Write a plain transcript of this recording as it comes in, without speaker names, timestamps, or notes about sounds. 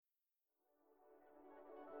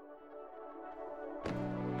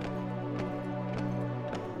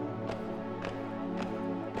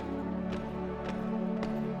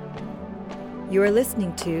You are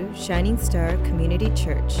listening to Shining Star Community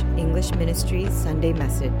Church English Ministries Sunday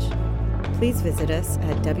Message. Please visit us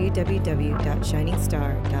at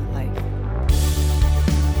www.shiningstar.life.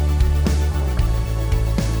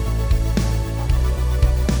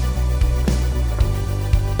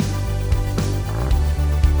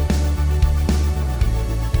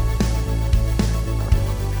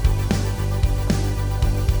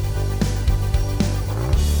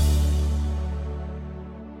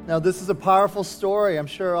 Now, this is a powerful story I'm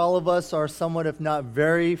sure all of us are somewhat, if not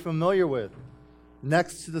very, familiar with.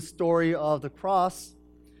 Next to the story of the cross,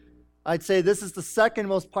 I'd say this is the second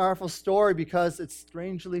most powerful story because it's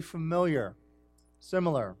strangely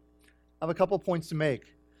similar. I have a couple points to make.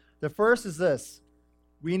 The first is this: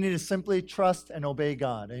 we need to simply trust and obey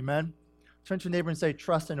God. Amen? Turn to your neighbor and say,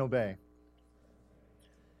 trust and obey.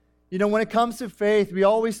 You know, when it comes to faith, we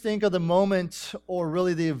always think of the moment or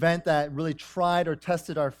really the event that really tried or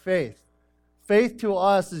tested our faith. Faith to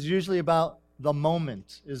us is usually about the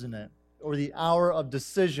moment, isn't it? Or the hour of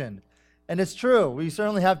decision. And it's true. We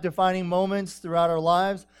certainly have defining moments throughout our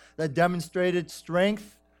lives that demonstrated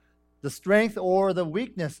the strength or the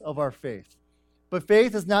weakness of our faith. But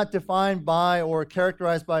faith is not defined by or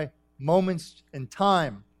characterized by moments in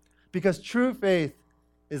time, because true faith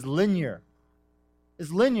is linear.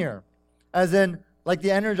 Is linear, as in like the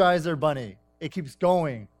Energizer Bunny. It keeps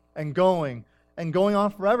going and going and going on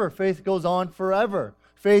forever. Faith goes on forever.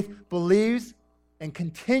 Faith believes and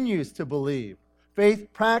continues to believe.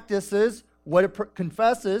 Faith practices what it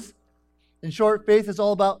confesses. In short, faith is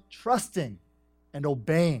all about trusting and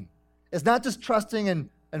obeying. It's not just trusting and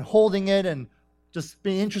holding it and just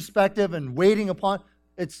being introspective and waiting upon.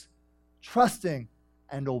 It's trusting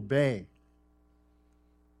and obey.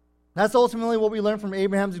 That's ultimately what we learn from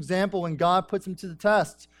Abraham's example when God puts him to the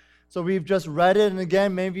test. So we've just read it, and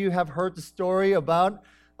again, many of you have heard the story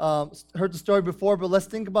before, but let's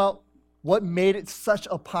think about what made it such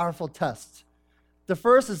a powerful test. The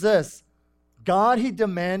first is this: God, he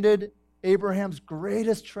demanded Abraham's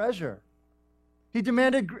greatest treasure. He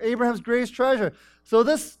demanded Abraham's greatest treasure. So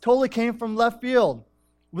this totally came from left field.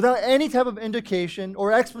 Without any type of indication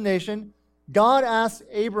or explanation, God asked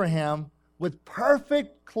Abraham with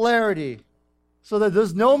perfect clarity, so that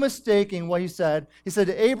there's no mistaking what he said. He said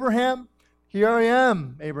to Abraham, "Here I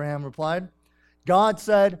am," Abraham replied. God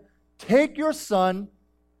said, "Take your son,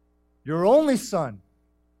 your only son,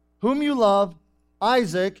 whom you love,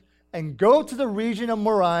 Isaac, and go to the region of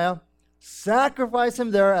Moriah, sacrifice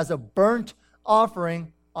him there as a burnt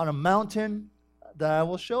offering on a mountain that I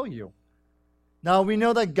will show you." Now, we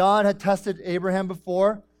know that God had tested Abraham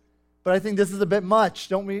before, but I think this is a bit much,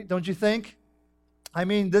 don't you think? I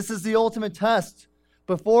mean, this is the ultimate test.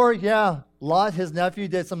 Before, Lot, his nephew,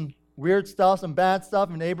 did some weird stuff, some bad stuff,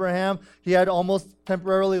 and Abraham, he had almost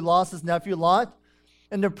temporarily lost his nephew Lot.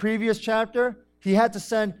 In the previous chapter, he had to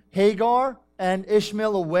send Hagar and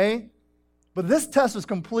Ishmael away. But this test was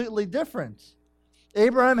completely different.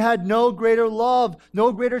 Abraham had no greater love,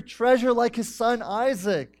 no greater treasure like his son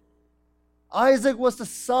Isaac. Isaac was the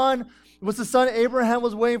son Abraham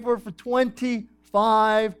was waiting for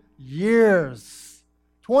 25 years.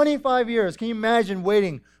 25 years. Can you imagine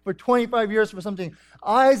waiting for 25 years for something?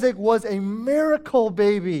 Isaac was a miracle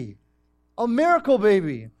baby. A miracle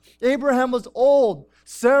baby. Abraham was old.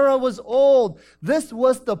 Sarah was old. This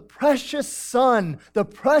was the precious son, the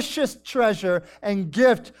precious treasure and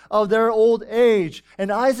gift of their old age. And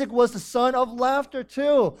Isaac was the son of laughter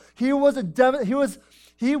too. He was the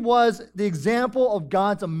example of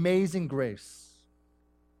God's amazing grace.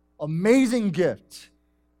 Amazing gift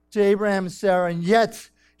to Abraham and Sarah. And yet,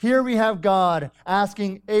 here we have God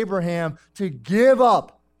asking Abraham to give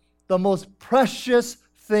up the most precious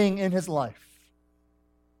thing in his life.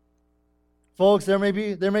 Folks, there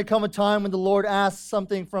may come a time when the Lord asks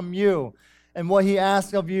something from you, and what he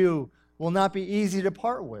asks of you will not be easy to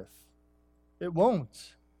part with. It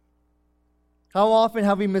won't. How often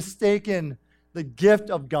have we mistaken the gift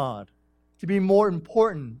of God to be more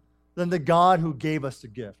important than the God who gave us the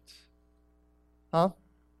gift?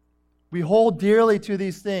 We hold dearly to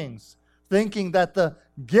these things, thinking that the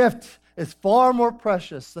gift is far more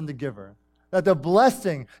precious than the giver, that the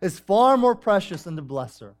blessing is far more precious than the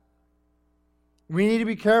blesser. We need to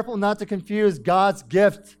be careful not to confuse God's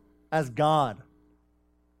gift as God.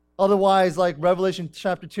 Otherwise, like Revelation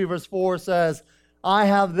chapter 2, verse 4 says, "I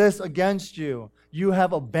have this against you. You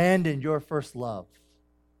have abandoned your first love."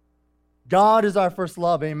 God is our first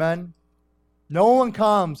love, amen? No one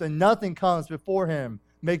comes and nothing comes before him.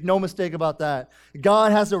 Make no mistake about that.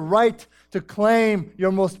 God has a right to claim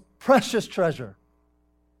your most precious treasure.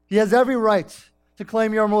 He has every right to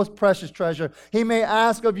claim your most precious treasure. He may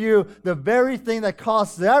ask of you the very thing that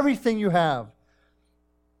costs everything you have.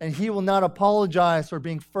 And he will not apologize for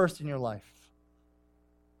being first in your life.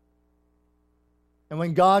 And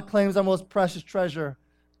when God claims our most precious treasure,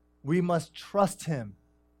 we must trust him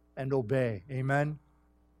and obey. Amen?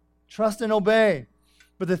 Trust and obey.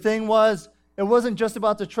 But the thing was, it wasn't just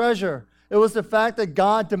about the treasure. It was the fact that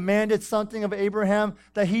God demanded something of Abraham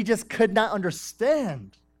that he just could not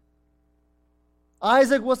understand.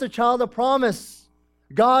 Isaac was the child of promise.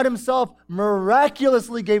 God himself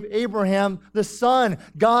miraculously gave Abraham the son.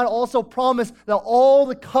 God also promised that all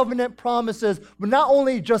the covenant promises would not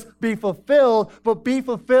only just be fulfilled, but be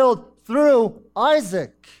fulfilled through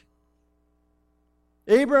Isaac.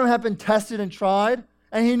 Abraham had been tested and tried,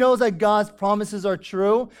 and he knows that God's promises are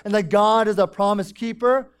true and that God is a promise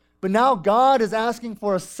keeper. But now God is asking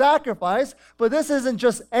for a sacrifice, but this isn't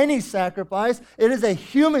just any sacrifice, it is a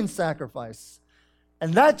human sacrifice.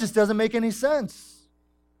 And that just doesn't make any sense.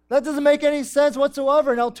 That doesn't make any sense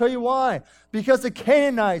whatsoever, and I'll tell you why. Because the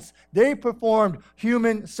Canaanites, they performed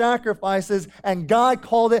human sacrifices, and God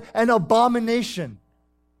called it an abomination.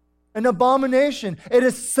 An abomination. It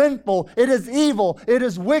is sinful. It is evil. It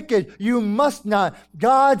is wicked. You must not.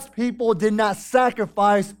 God's people did not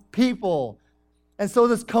sacrifice people. And so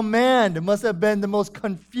this command must have been the most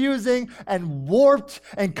confusing and warped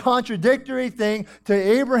and contradictory thing to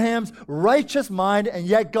Abraham's righteous mind, and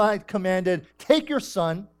yet God commanded, take your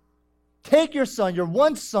son, your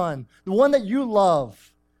one son, the one that you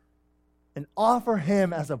love, and offer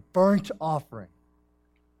him as a burnt offering.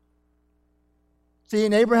 See,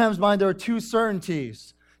 in Abraham's mind, there are two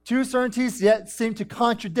certainties. Two certainties yet seem to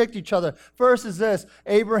contradict each other. First is this: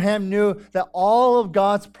 Abraham knew that all of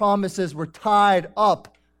God's promises were tied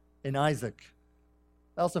up in Isaac.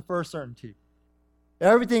 That was the first certainty.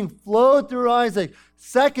 Everything flowed through Isaac.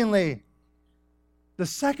 Secondly, the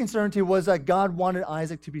second certainty was that God wanted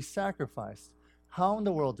Isaac to be sacrificed. How in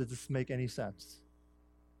the world did this make any sense?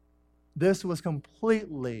 This was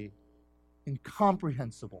completely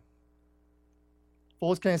incomprehensible.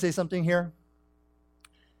 Folks, can I say something here?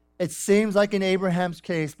 It seems like in Abraham's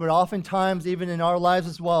case, but oftentimes even in our lives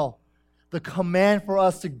as well, the command for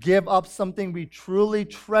us to give up something we truly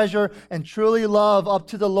treasure and truly love up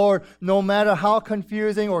to the Lord, no matter how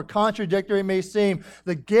confusing or contradictory it may seem,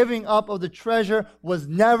 the giving up of the treasure is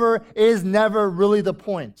never really the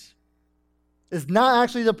point. It's not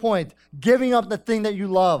actually the point. Giving up the thing that you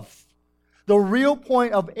love. The real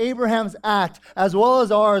point of Abraham's act, as well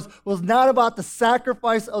as ours, was not about the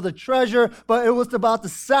sacrifice of the treasure, but it was about the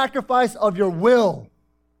sacrifice of your will.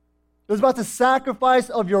 It was about the sacrifice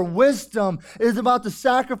of your wisdom. It is about the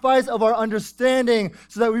sacrifice of our understanding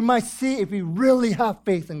so that we might see if we really have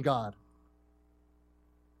faith in God.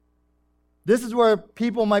 This is where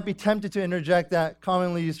people might be tempted to interject that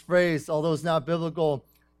commonly used phrase, although it's not biblical: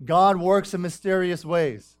 God works in mysterious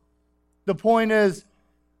ways. The point is,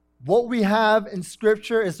 what we have in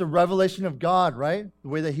Scripture is the revelation of God, right? The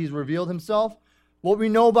way that He's revealed Himself. What we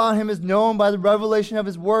know about Him is known by the revelation of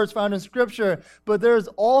His words found in Scripture. But there is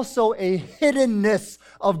also a hiddenness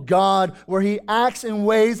of God where He acts in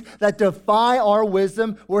ways that defy our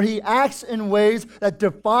wisdom, where He acts in ways that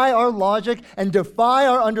defy our logic and defy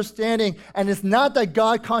our understanding. And it's not that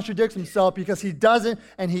God contradicts Himself, because He doesn't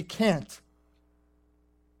and He can't.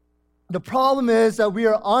 The problem is that we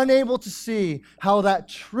are unable to see how that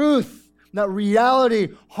truth, that reality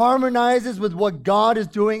harmonizes with what God is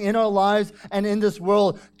doing in our lives and in this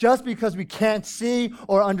world. Just because we can't see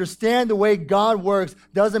or understand the way God works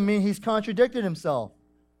doesn't mean He's contradicted Himself.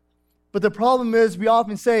 But the problem is we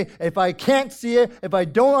often say, if I can't see it, if I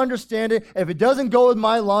don't understand it, if it doesn't go with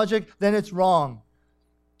my logic, then it's wrong.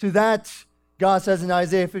 To that, God says in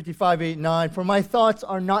Isaiah 55:8-9, "For my thoughts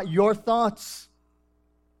are not your thoughts.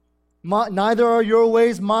 Neither are your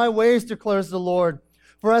ways my ways, declares the Lord.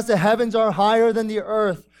 For as the heavens are higher than the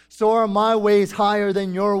earth, so are my ways higher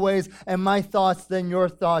than your ways, and my thoughts than your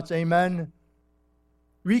thoughts." Amen.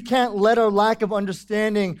 We can't let our lack of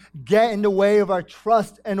understanding get in the way of our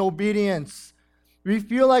trust and obedience. We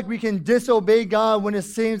feel like we can disobey God when it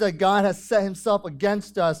seems that God has set Himself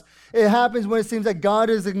against us. It happens when it seems that God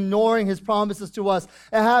is ignoring His promises to us.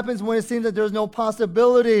 It happens when it seems that there's no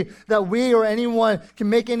possibility that we or anyone can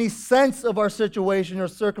make any sense of our situation or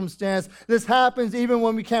circumstance. This happens even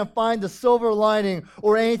when we can't find the silver lining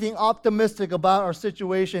or anything optimistic about our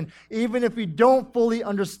situation. Even if we don't fully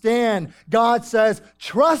understand, God says,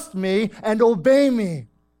 "Trust me and obey me."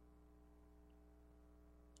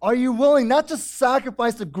 Are you willing not to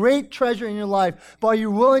sacrifice the great treasure in your life, but are you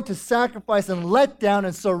willing to sacrifice and let down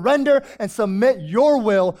and surrender and submit your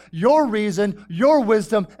will, your reason, your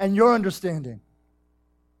wisdom, and your understanding?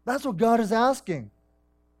 That's what God is asking.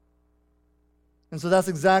 And so that's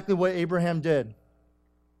exactly what Abraham did.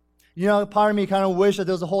 You know, part of me kind of wish that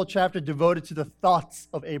there was a whole chapter devoted to the thoughts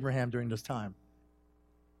of Abraham during this time.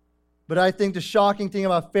 But I think the shocking thing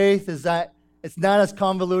about faith is that it's not as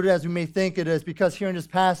convoluted as we may think it is, because here in this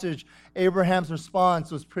passage, Abraham's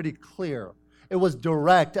response was pretty clear. It was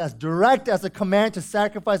direct as a command to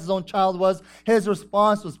sacrifice his own child was. His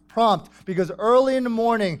response was prompt, because early in the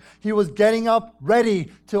morning, he was getting up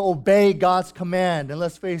ready to obey God's command. And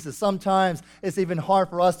let's face it, sometimes it's even hard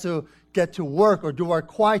for us to get to work or do our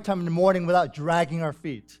quiet time in the morning without dragging our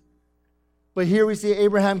feet. But here we see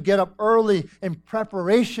Abraham get up early in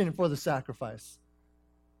preparation for the sacrifice.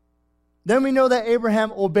 Then we know that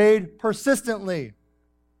Abraham obeyed persistently.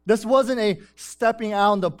 This wasn't a stepping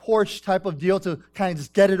out on the porch type of deal to kind of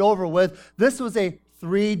just get it over with. This was a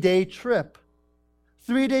 3-day trip.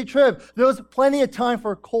 3-day trip. There was plenty of time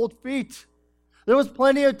for cold feet. There was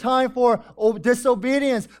plenty of time for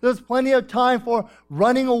disobedience. There was plenty of time for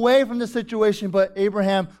running away from the situation, but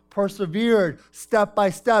Abraham persevered step by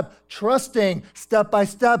step, trusting step by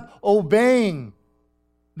step, obeying.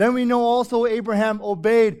 Then we know also Abraham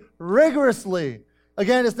obeyed rigorously.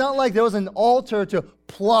 Again, it's not like there was an altar to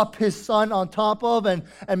plop his son on top of and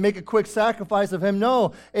make a quick sacrifice of him.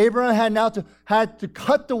 No, Abraham had to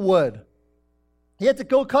cut the wood. He had to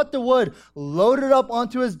go cut the wood, load it up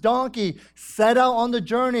onto his donkey, set out on the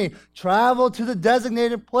journey, travel to the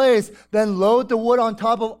designated place, then load the wood on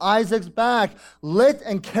top of Isaac's back, lit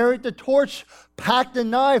and carried the torch, packed the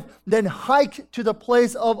knife, then hiked to the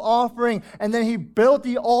place of offering. And then he built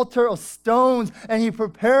the altar of stones, and he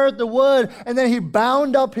prepared the wood, and then he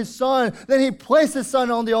bound up his son. Then he placed his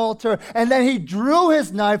son on the altar, and then he drew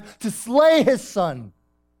his knife to slay his son.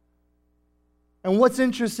 And what's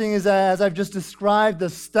interesting is that as I've just described the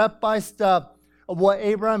step-by-step of what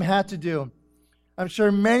Abraham had to do, I'm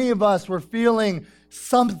sure many of us were feeling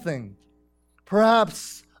something,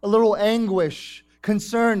 perhaps a little anguish,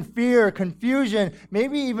 concern, fear, confusion,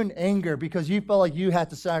 maybe even anger, because you felt like you had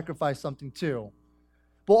to sacrifice something too.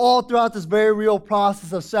 But all throughout this very real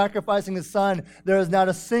process of sacrificing his son, there is not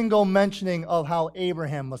a single mentioning of how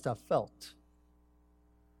Abraham must have felt.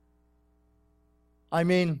 I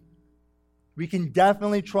mean, we can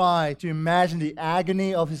definitely try to imagine the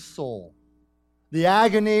agony of his soul, the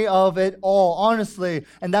agony of it all, honestly,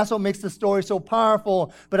 and that's what makes the story so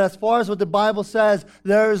powerful. But as far as what the Bible says,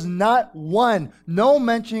 there is not no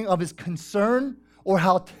mention of his concern or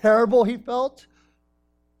how terrible he felt.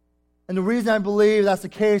 And the reason I believe that's the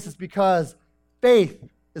case is because faith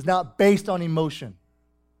is not based on emotion.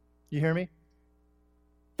 You hear me?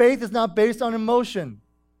 Faith is not based on emotion.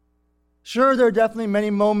 Sure, there are definitely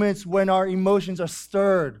many moments when our emotions are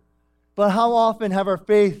stirred, but how often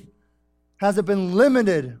has it been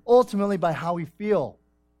limited ultimately by how we feel?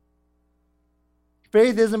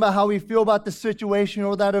 Faith isn't about how we feel about the situation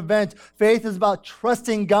or that event. Faith is about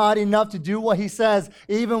trusting God enough to do what he says,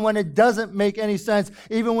 even when it doesn't make any sense,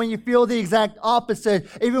 even when you feel the exact opposite,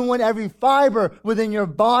 even when every fiber within your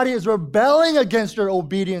body is rebelling against your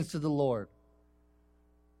obedience to the Lord.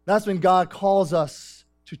 That's when God calls us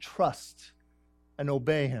to trust and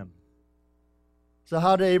obey him. So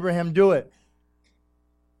how did Abraham do it?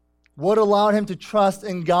 What allowed him to trust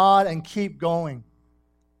in God and keep going?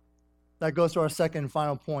 That goes to our second and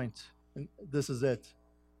final point. And this is it.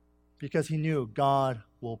 Because he knew God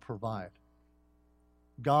will provide.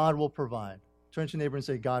 God will provide. Turn to your neighbor and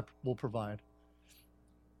say, God will provide.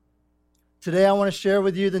 Today I want to share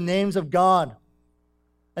with you the names of God.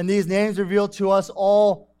 And these names reveal to us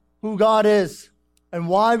all who God is and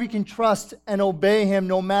why we can trust and obey him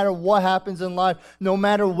no matter what happens in life, no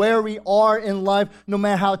matter where we are in life, no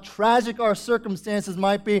matter how tragic our circumstances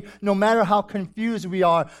might be, no matter how confused we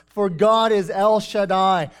are. For God is El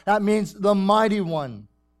Shaddai. That means the mighty one.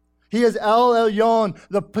 He is El Elyon,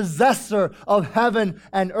 the possessor of heaven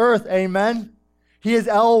and earth. Amen. He is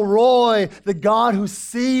El Roi, the God who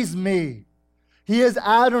sees me. He is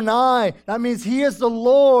Adonai. That means he is the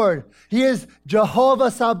Lord. He is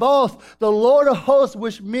Jehovah Sabaoth, the Lord of hosts,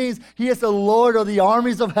 which means he is the Lord of the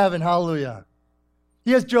armies of heaven. Hallelujah.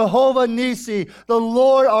 He is Jehovah Nisi, the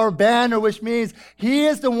Lord our banner, which means he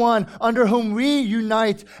is the one under whom we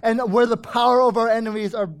unite and where the power of our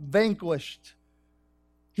enemies are vanquished.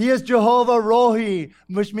 He is Jehovah Rohi,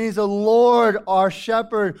 which means the Lord our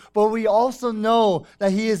shepherd. But we also know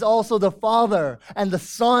that he is also the Father and the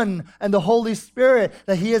Son and the Holy Spirit,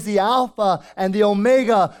 that he is the Alpha and the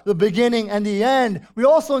Omega, the beginning and the end. We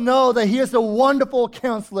also know that he is the wonderful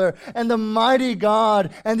counselor and the mighty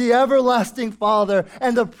God and the everlasting Father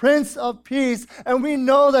and the Prince of Peace. And we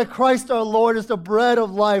know that Christ our Lord is the bread of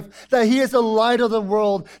life, that he is the light of the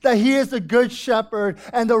world, that he is the good shepherd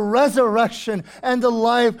and the resurrection and the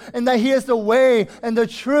life, and that he is the way and the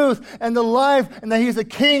truth and the life, and that he is the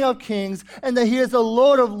King of kings, and that he is the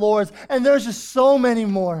Lord of lords, and there's just so many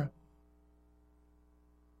more.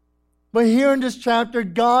 But here in this chapter,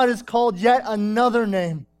 God is called yet another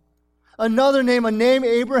name. Another name, a name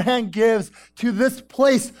Abraham gives to this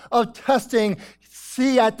place of testing.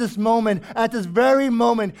 See, at this moment, at this very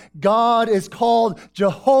moment, God is called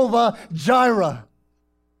Jehovah Jireh.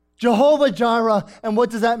 Jehovah Jireh, and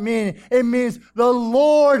what does that mean? It means the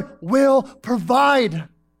Lord will provide.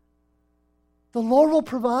 The Lord will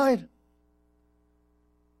provide.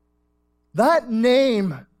 That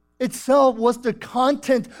name itself was the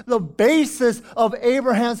content, the basis of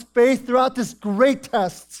Abraham's faith throughout this great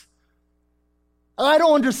test. I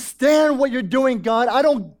don't understand what you're doing, God. I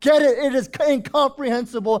don't get it. It is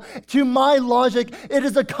incomprehensible to my logic. It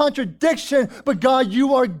is a contradiction. But God,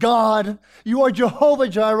 you are God. You are Jehovah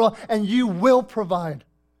Jireh, and you will provide.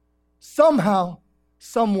 Somehow,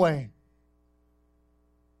 some way.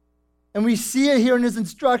 And we see it here in his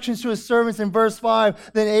instructions to his servants in verse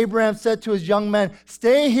 5. Then Abraham said to his young men,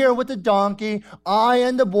 "Stay here with the donkey. I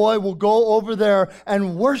and the boy will go over there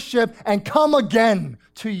and worship and come again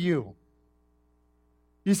to you."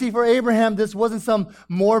 You see, for Abraham, this wasn't some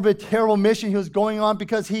morbid, terrible mission he was going on,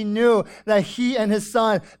 because he knew that he and his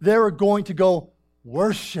son, they were going to go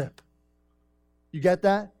worship. You get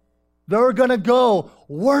that? They were going to go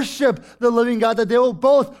worship the living God, that they will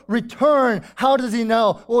both return. How does he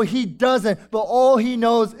know? Well, he doesn't, but all he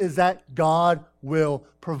knows is that God will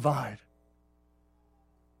provide.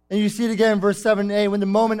 And you see it again in verse 7 and 8, when the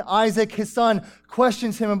moment Isaac, his son,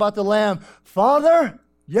 questions him about the lamb. "Father,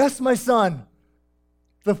 yes, my son.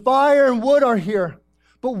 The fire and wood are here,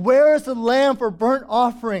 but where is the lamb for burnt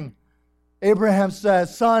offering?" Abraham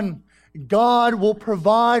says, "Son, God will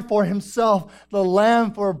provide for himself the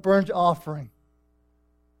lamb for a burnt offering."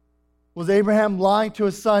 Was Abraham lying to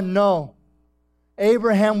his son? No.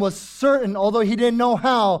 Abraham was certain, although he didn't know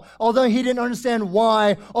how, although he didn't understand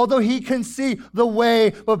why, although he couldn't see the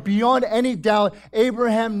way, but beyond any doubt,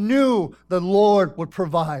 Abraham knew the Lord would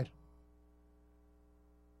provide.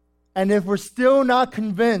 And if we're still not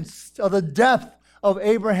convinced of the depth of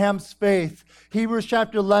Abraham's faith, Hebrews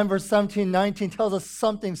chapter 11, verse 17, 19 tells us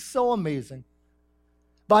something so amazing.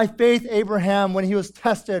 By faith, Abraham, when he was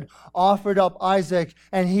tested, offered up Isaac,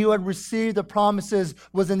 and he who had received the promises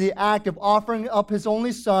was in the act of offering up his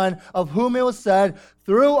only son, of whom it was said,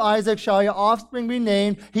 "Through Isaac shall your offspring be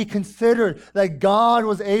named." He considered that God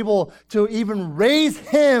was able to even raise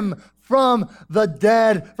him from the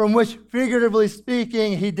dead, from which, figuratively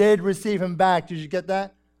speaking, he did receive him back. Did you get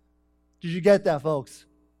that? Did you get that, folks?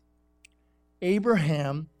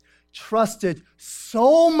 Abraham trusted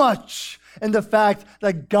so much in the fact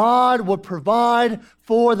that God would provide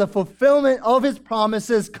for the fulfillment of his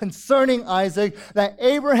promises concerning Isaac, that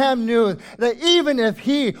Abraham knew that even if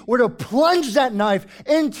he were to plunge that knife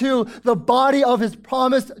into the body of his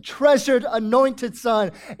promised, treasured, anointed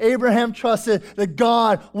son, Abraham trusted that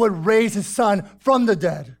God would raise his son from the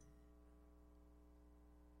dead.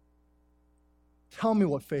 Tell me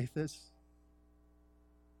what faith is.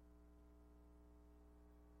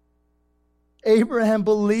 Abraham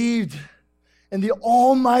believed in the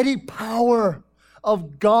almighty power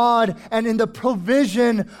of God and in the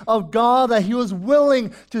provision of God, that he was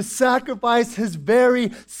willing to sacrifice his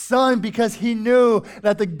very son, because he knew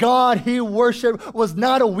that the God he worshiped was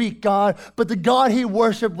not a weak God, but the God he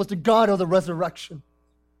worshiped was the God of the resurrection.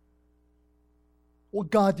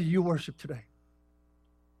 What God do you worship today?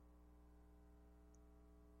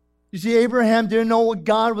 You see, Abraham didn't know what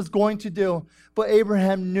God was going to do, but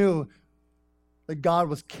Abraham knew that God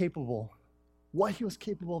was capable, what he was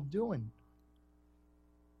capable of doing.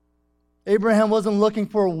 Abraham wasn't looking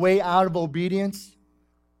for a way out of obedience.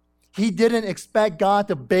 He didn't expect God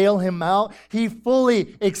to bail him out. He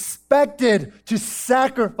fully expected to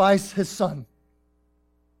sacrifice his son.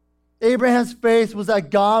 Abraham's faith was that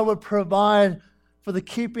God would provide for the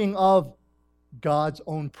keeping of God's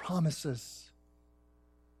own promises,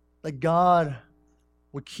 that God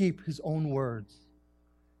would keep his own words.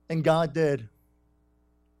 And God did.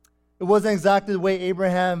 It wasn't exactly the way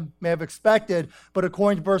Abraham may have expected, but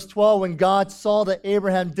according to verse 12, when God saw that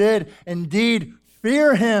Abraham did indeed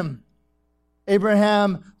fear him.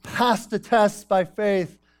 Abraham passed the test by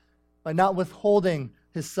faith, by not withholding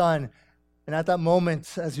his son. And at that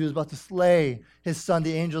moment, as he was about to slay his son,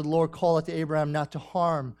 the angel of the Lord called out to Abraham not to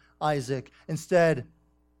harm Isaac. Instead,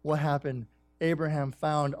 what happened? Abraham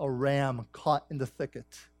found a ram caught in the thicket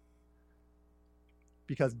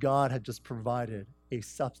because God had just provided a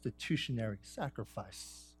substitutionary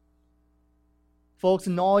sacrifice. Folks,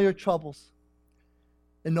 in all your troubles,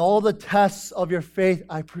 in all the tests of your faith,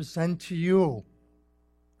 I present to you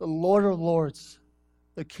the Lord of Lords,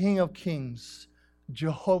 the King of Kings,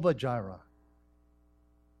 Jehovah Jireh,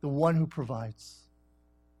 the one who provides.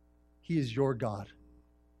 He is your God.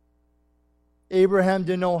 Abraham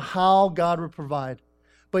didn't know how God would provide,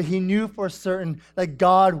 but he knew for certain that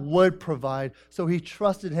God would provide, so he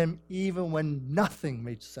trusted him even when nothing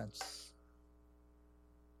made sense.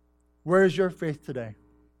 Where is your faith today?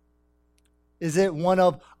 Is it one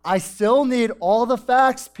of, I still need all the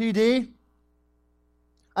facts, PD?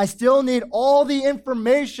 I still need all the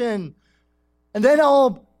information, and then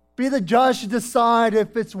I'll be the judge to decide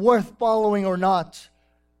if it's worth following or not?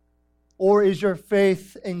 Or is your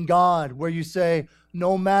faith in God where you say,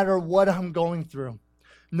 no matter what I'm going through,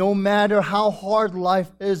 no matter how hard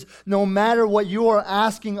life is, no matter what you are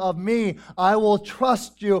asking of me, I will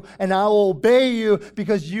trust you and I will obey you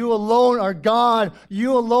because you alone are God.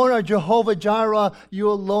 You alone are Jehovah Jireh.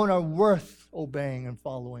 You alone are worth obeying and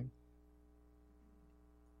following.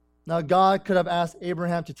 Now, God could have asked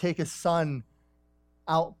Abraham to take his son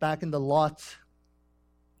out back in the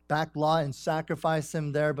back lot and sacrifice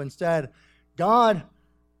him there, but instead, God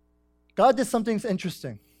did something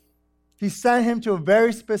interesting. He sent him to a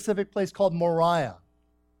very specific place called Moriah,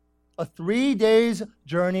 a 3 days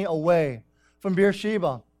journey away from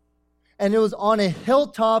Beersheba. And it was on a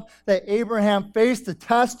hilltop that Abraham faced the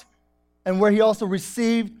test and where he also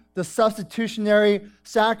received the substitutionary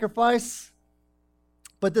sacrifice.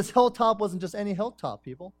 But this hilltop wasn't just any hilltop,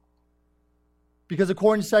 people. Because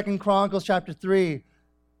according to 2 Chronicles chapter 3,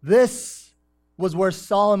 this was where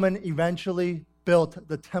Solomon eventually built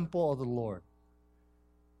the temple of the Lord.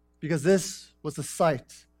 Because this was the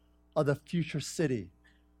site of the future city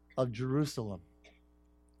of Jerusalem.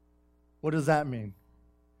 What does that mean?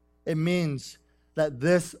 It means that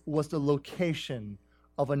this was the location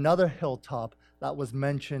of another hilltop that was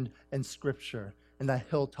mentioned in Scripture, and that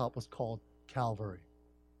hilltop was called Calvary.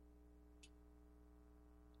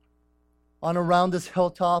 On around this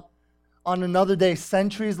hilltop, on another day,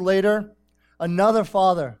 centuries later, another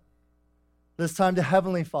father, this time the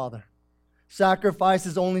Heavenly Father, sacrificed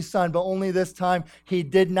his only son, but only this time he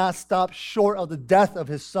did not stop short of the death of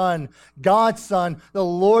his son. God's Son, the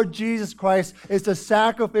Lord Jesus Christ, is the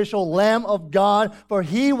sacrificial Lamb of God, for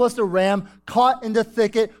he was the ram caught in the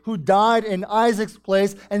thicket who died in Isaac's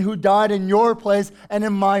place and who died in your place and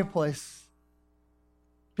in my place.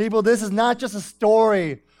 People, this is not just a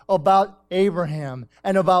story about Abraham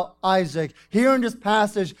and about Isaac. Here in this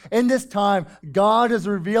passage, in this time, God is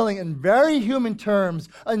revealing in very human terms,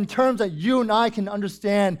 in terms that you and I can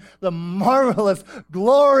understand, the marvelous,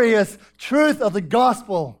 glorious truth of the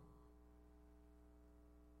gospel.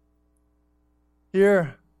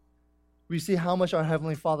 Here, we see how much our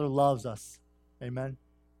Heavenly Father loves us. Amen.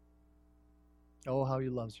 Oh, how He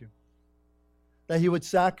loves you. That He would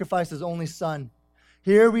sacrifice His only Son.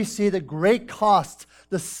 Here we see the great cost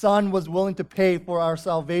the Son was willing to pay for our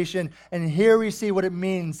salvation. And here we see what it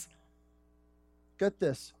means, get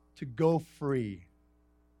this, to go free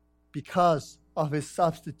because of His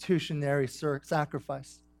substitutionary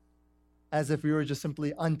sacrifice, as if we were just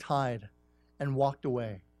simply untied and walked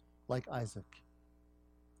away like Isaac.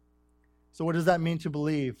 So what does that mean to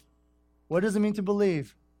believe? What does it mean to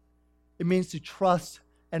believe? It means to trust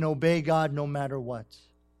and obey God no matter what,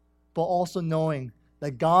 but also knowing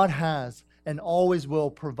that God has and always will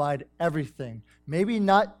provide everything. Maybe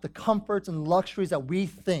not the comforts and luxuries that we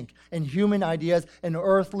think in human ideas, in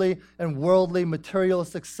earthly and worldly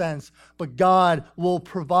materialistic sense, but God will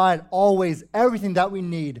provide always everything that we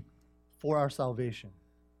need for our salvation.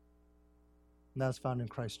 And that's found in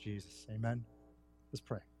Christ Jesus. Amen. Let's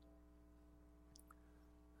pray.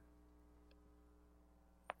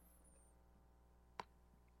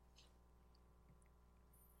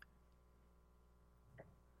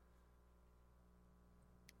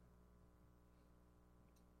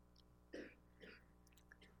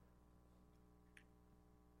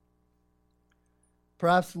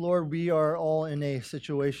 Perhaps, Lord, we are all in a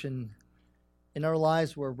situation in our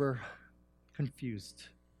lives where we're confused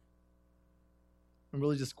and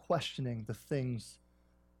really just questioning the things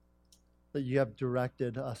that you have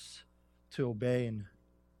directed us to obey,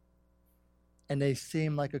 and they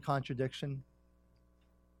seem like a contradiction.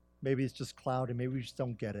 Maybe it's just cloudy. Maybe we just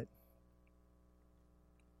don't get it.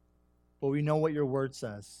 But we know what your word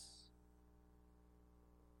says.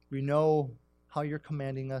 We know how you're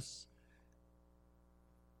commanding us.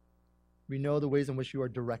 We know the ways in which you are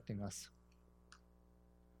directing us.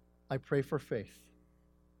 I pray for faith.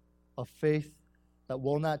 A faith that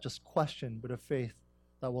will not just question, but a faith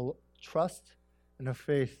that will trust and a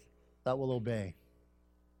faith that will obey.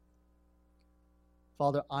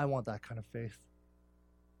 Father, I want that kind of faith.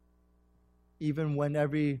 Even when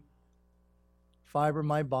every fiber of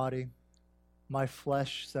my body, my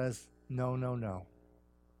flesh says, no, no, no.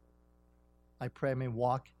 I pray I may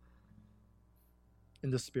walk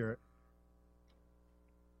in the Spirit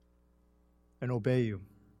and obey you.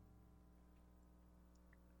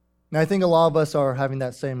 And I think a lot of us are having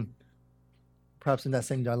that same, perhaps in that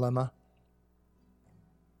same dilemma,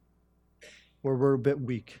 where we're a bit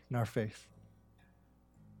weak in our faith.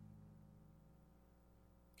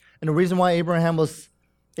 And the reason why Abraham was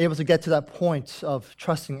able to get to that point of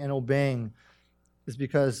trusting and obeying is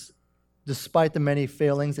because despite the many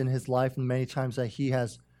failings in his life and many times that he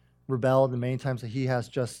has rebelled and many times that he has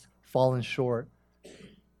just fallen short,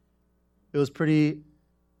 it was pretty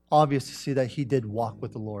obvious to see that he did walk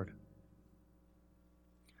with the Lord.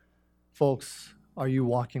 Folks, are you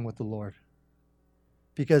walking with the Lord?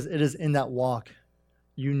 Because it is in that walk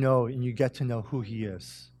you know and you get to know who he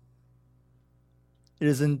is. It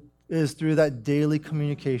is through that daily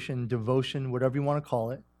communication, devotion, whatever you want to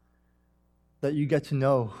call it, that you get to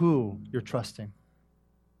know who you're trusting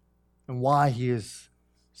and why he is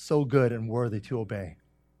so good and worthy to obey.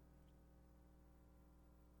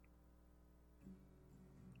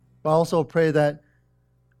 But I also pray that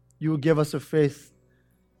you will give us a faith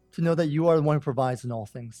to know that you are the one who provides in all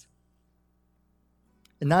things.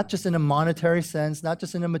 And not just in a monetary sense, not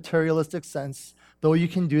just in a materialistic sense, though you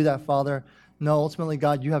can do that, Father. No, ultimately,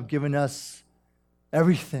 God, you have given us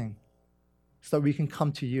everything so that we can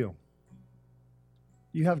come to you.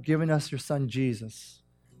 You have given us your Son, Jesus,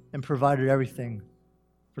 and provided everything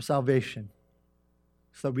for salvation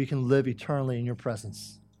so that we can live eternally in your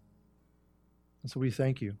presence. And so we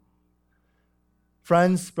thank you.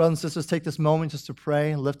 Friends, brothers and sisters, take this moment just to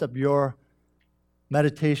pray and lift up your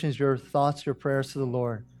meditations, your thoughts, your prayers to the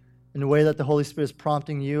Lord in the way that the Holy Spirit is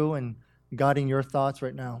prompting you and guiding your thoughts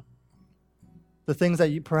right now. The things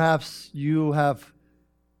that perhaps you have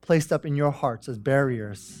placed up in your hearts as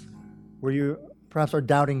barriers, where you perhaps are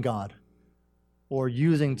doubting God or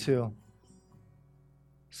using to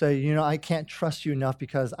say, I can't trust you enough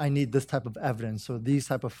because I need this type of evidence or these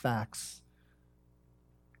type of facts.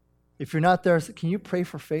 If you're not there, can you pray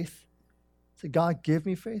for faith? Say, God, give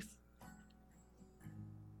me faith.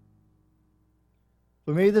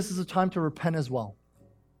 But maybe this is a time to repent as well.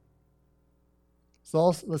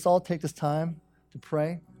 So let's all take this time to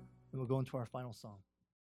pray, and we'll go into our final song.